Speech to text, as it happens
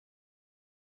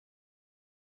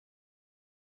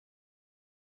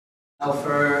Now,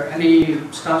 for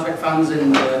any Star Trek fans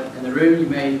in the room, you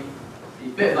may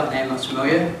be a bit of that name that's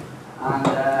familiar.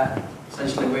 And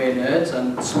essentially, we're nerds.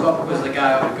 And Spock was the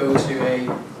guy who would go to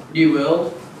a new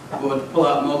world, would pull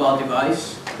out a mobile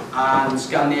device and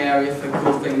scan the area for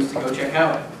cool things to go check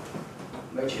out,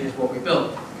 which is what we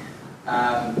built.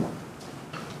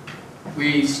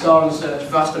 We store and search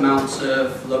vast amounts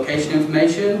of location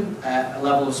information at a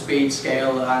level of speed,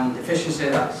 scale and efficiency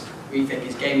that we think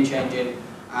is game-changing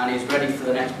and is ready for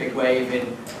the next big wave in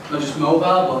not just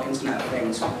mobile but Internet of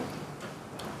Things.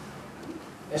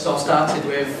 This all started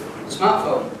with the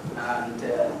smartphone, and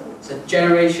it's a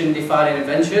generation-defining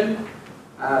invention.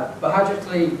 But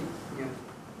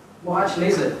what actually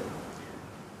is it?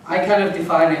 I kind of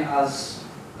define it as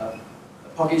a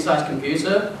pocket-sized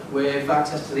computer with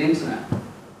access to the internet.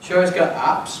 Sure, it's got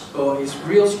apps, but its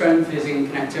real strength is in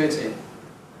connectivity.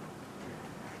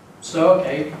 So,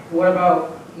 okay, what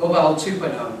about mobile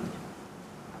 2.0?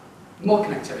 More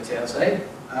connectivity, I'd say.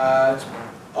 It's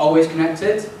always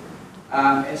connected.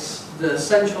 It's the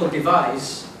central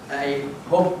device, a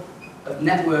hub of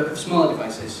network of smaller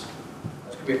devices.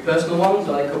 Those could be personal ones,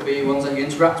 or they could be ones that you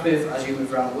interact with as you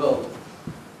move around the world.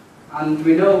 And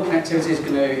we know connectivity is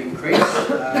going to increase.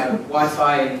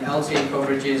 Wi-Fi and LTE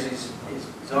coverage is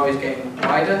always getting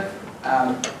wider.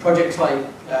 Projects like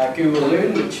Google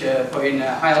Loon, which are putting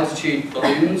high-altitude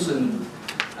balloons and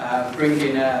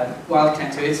bringing wild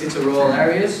connectivity to rural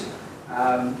areas.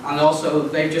 And also,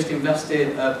 they've just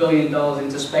invested $1 billion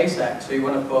into SpaceX, who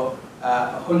want to put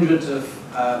hundreds of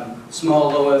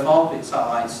small low-Earth orbit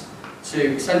satellites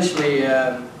to essentially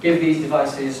give these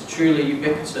devices truly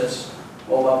ubiquitous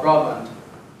mobile broadband.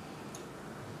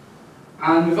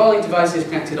 And with all these devices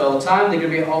connected all the time, they're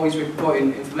going to be always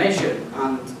reporting information,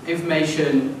 and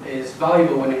information is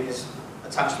valuable when it is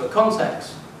attached to a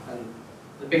context, and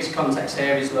the biggest context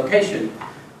here is location.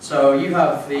 So you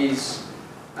have these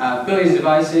billions of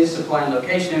devices supplying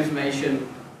location information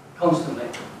constantly.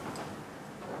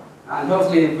 And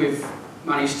hopefully we've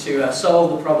managed to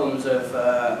solve the problems of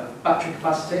battery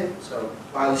capacity, so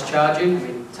wireless charging. I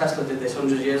mean, Tesla did this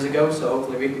hundreds of years ago, so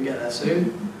hopefully we can get there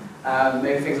soon.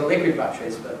 Maybe things like liquid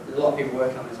batteries, but there's a lot of people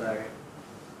working on this area.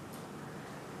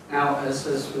 Now, as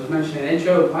was mentioned in the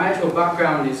intro, my actual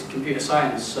background is computer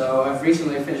science, so I've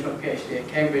recently finished my PhD at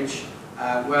Cambridge,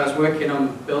 where I was working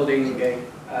on building a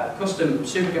custom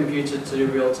supercomputer to do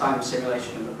real-time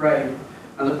simulation of the brain.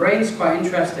 And the brain's quite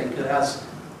interesting because it has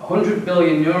 100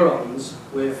 billion neurons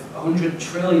with 100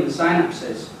 trillion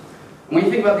synapses. And when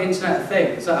you think about the Internet of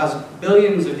Things, that has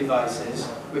billions of devices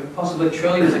with possibly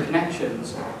trillions of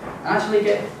connections. And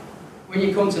actually, when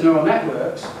you come to neural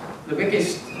networks, the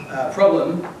biggest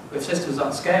problem with systems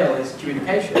at scale is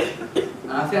communication.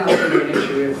 And I think that's going to be an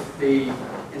issue with the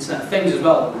Internet of Things as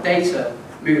well. The data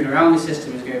moving around the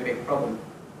system is going to be a big problem.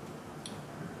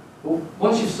 But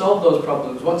once you've solved those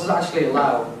problems, what does it actually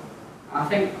allow? I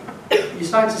think you're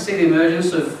starting to see the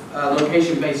emergence of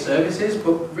location-based services,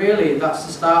 but really that's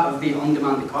the start of the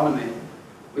on-demand economy.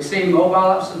 We're seeing mobile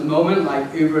apps at the moment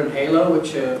like Uber and Halo,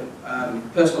 which are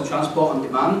personal transport on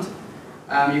demand.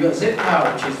 You've got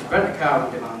Zipcar, which is rent a car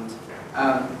on demand.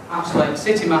 Apps like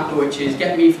Citymapper, which is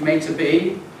get me from A to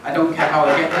B. I don't care how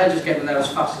I get there, just get me there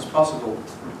as fast as possible.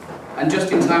 And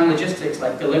just-in-time logistics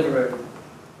like Deliveroo.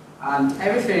 And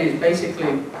everything is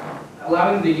basically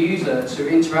allowing the user to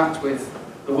interact with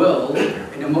the world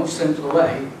in a much simpler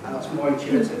way, and that's more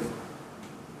intuitive.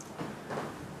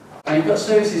 And you've got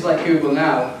services like Google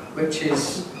Now, which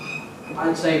is,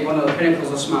 I'd say, one of the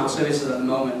pinnacles of smart services at the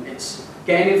moment. It's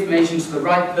getting information to the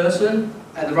right person,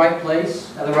 at the right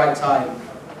place, at the right time.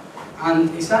 And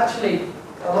it's actually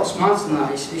a lot smarter than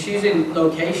that. It's using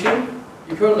location,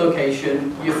 your current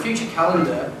location, your future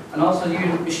calendar, and also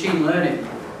using machine learning.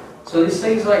 So there's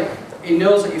things like, it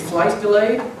knows that your flight's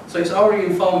delayed, so it's already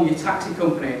informed your taxi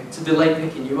company to delay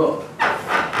picking you up.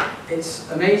 It's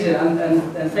amazing,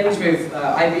 and things with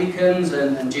iBeacons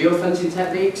and geofencing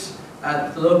techniques,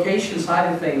 the location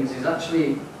side of things is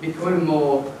actually becoming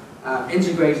more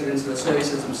integrated into the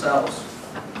services themselves.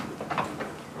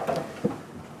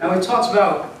 Now, we've talked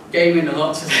about gaming a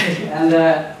lot today, and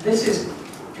this is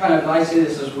kind of, I see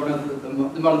this as one of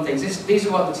the modern things. These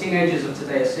are what the teenagers of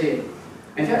today are seeing.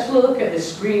 And if you actually look at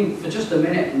this screen for just a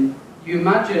minute and you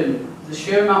imagine the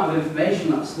sheer amount of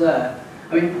information that's there,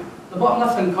 I mean, the bottom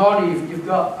left-hand corner, you've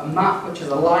got a map which is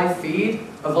a live feed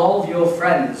of all of your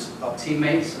friends, or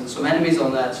teammates, and some enemies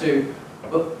on there too.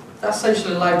 But that's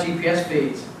essentially a live GPS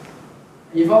feed.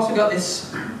 And you've also got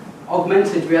this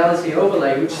augmented reality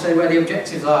overlay, which says where the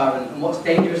objectives are and what's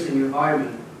dangerous in your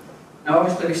environment. Now,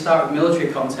 obviously, we start with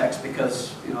military context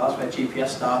because that's where GPS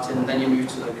started, and then you move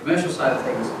to the commercial side of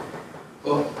things.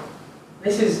 But I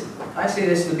see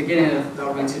this as the beginning of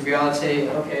augmented reality,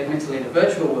 okay, admittedly in a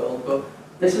virtual world, but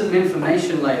this is an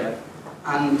information layer.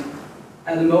 And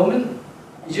at the moment,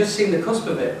 you've just seen the cusp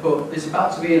of it, but there's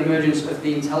about to be an emergence of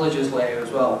the intelligence layer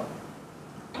as well.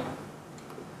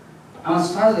 And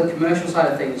as far as the commercial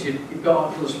side of things, you've got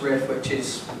Oculus Rift, which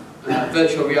is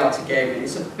virtual reality gaming.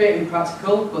 It's a bit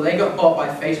impractical, but they got bought by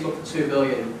Facebook for $2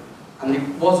 billion, and it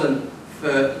wasn't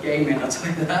for gaming, I'll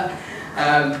tell you that.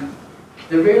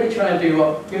 They're really trying to do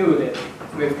what Google did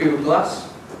with Google Glass,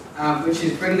 which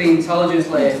is bring the intelligence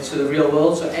layer to the real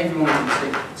world so everyone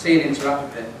can see and interact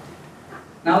with it.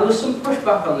 Now there was some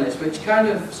pushback on this, which is kind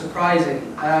of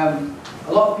surprising.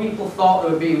 A lot of people thought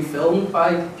they were being filmed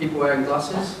by people wearing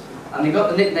glasses, and they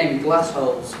got the nickname glass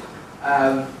holes,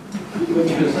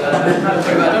 which was kind of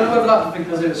funny. I don't know whether that was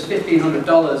because it was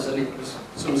 $1,500 and it was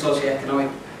some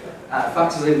socioeconomic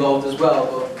factors involved as well,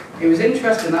 but it was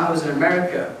interesting that was in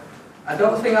America. I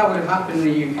don't think that would have happened in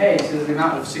the UK, so the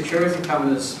amount of security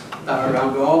cameras that are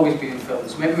around were always being filmed,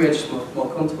 so maybe we're just more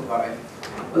comfortable about it.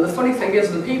 But the funny thing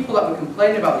is, the people that were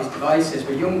complaining about these devices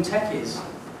were young techies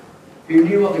who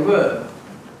knew what they were.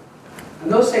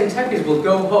 And those same techies will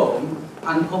go home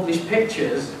and publish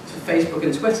pictures to Facebook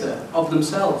and Twitter of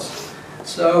themselves.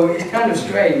 So it's kind of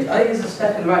strange. I think it's a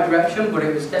step in the right direction, but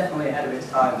it was definitely ahead of its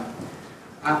time.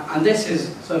 And this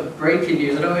is sort of breaking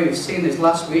news. I don't know if you've seen this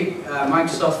last week.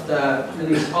 Microsoft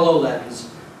released HoloLens,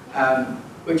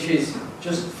 which is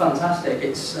just fantastic.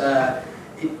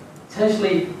 It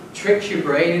potentially tricks your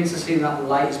brain into seeing that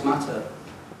light is matter.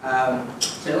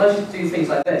 So it allows you to do things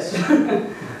like this.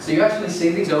 So you actually see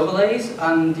these overlays,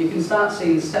 and you can start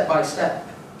seeing step-by-step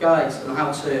guides on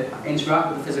how to interact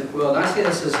with the physical world. I see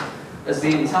this as the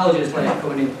intelligence layer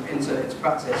coming into its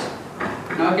practice.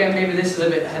 Now again, maybe this is a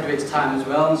bit ahead of its time as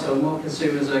well, and so more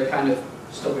consumers are kind of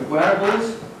stuck with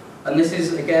wearables. And this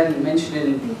is, again,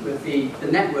 mentioning with the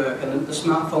network and the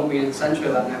smartphone being at the centre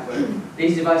of that network.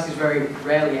 These devices very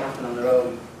rarely happen on their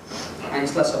own, and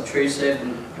it's less obtrusive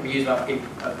and can be used without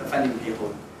offending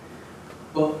people.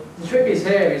 But the trick is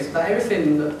here is that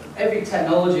every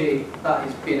technology that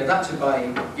is being adapted by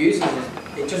users,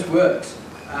 it just works.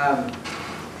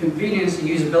 Convenience and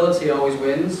usability always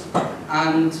wins,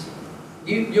 and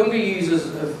younger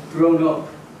users have grown up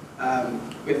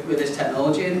with this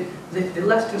technology, and they're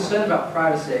less concerned about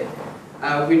privacy.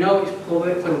 We know it's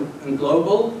public and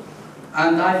global,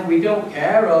 and either we don't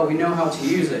care or we know how to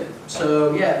use it.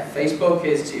 So yeah, Facebook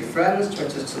is to your friends,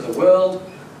 Twitter's to the world,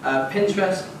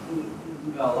 Pinterest,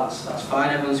 well that's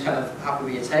fine, everyone's kind of happy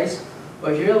with your taste.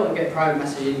 But if you really want to get private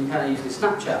messaging, you can kind of use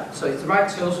Snapchat. So it's the right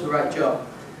tools for the right job.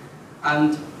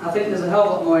 And I think there's a hell of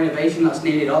a lot more innovation that's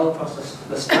needed all across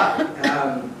the stack.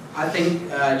 I think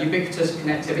ubiquitous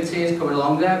connectivity is coming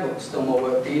along there, but still more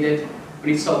work needed.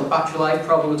 We need to solve the battery life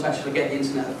problem to actually get the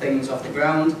Internet of Things off the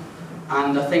ground.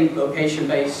 And I think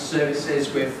location-based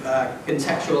services with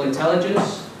contextual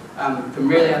intelligence can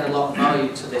really add a lot of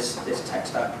value to this tech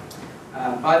stack.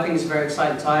 But I think it's a very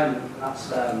exciting time, and that's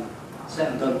it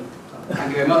and done. So, thank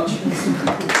you very much.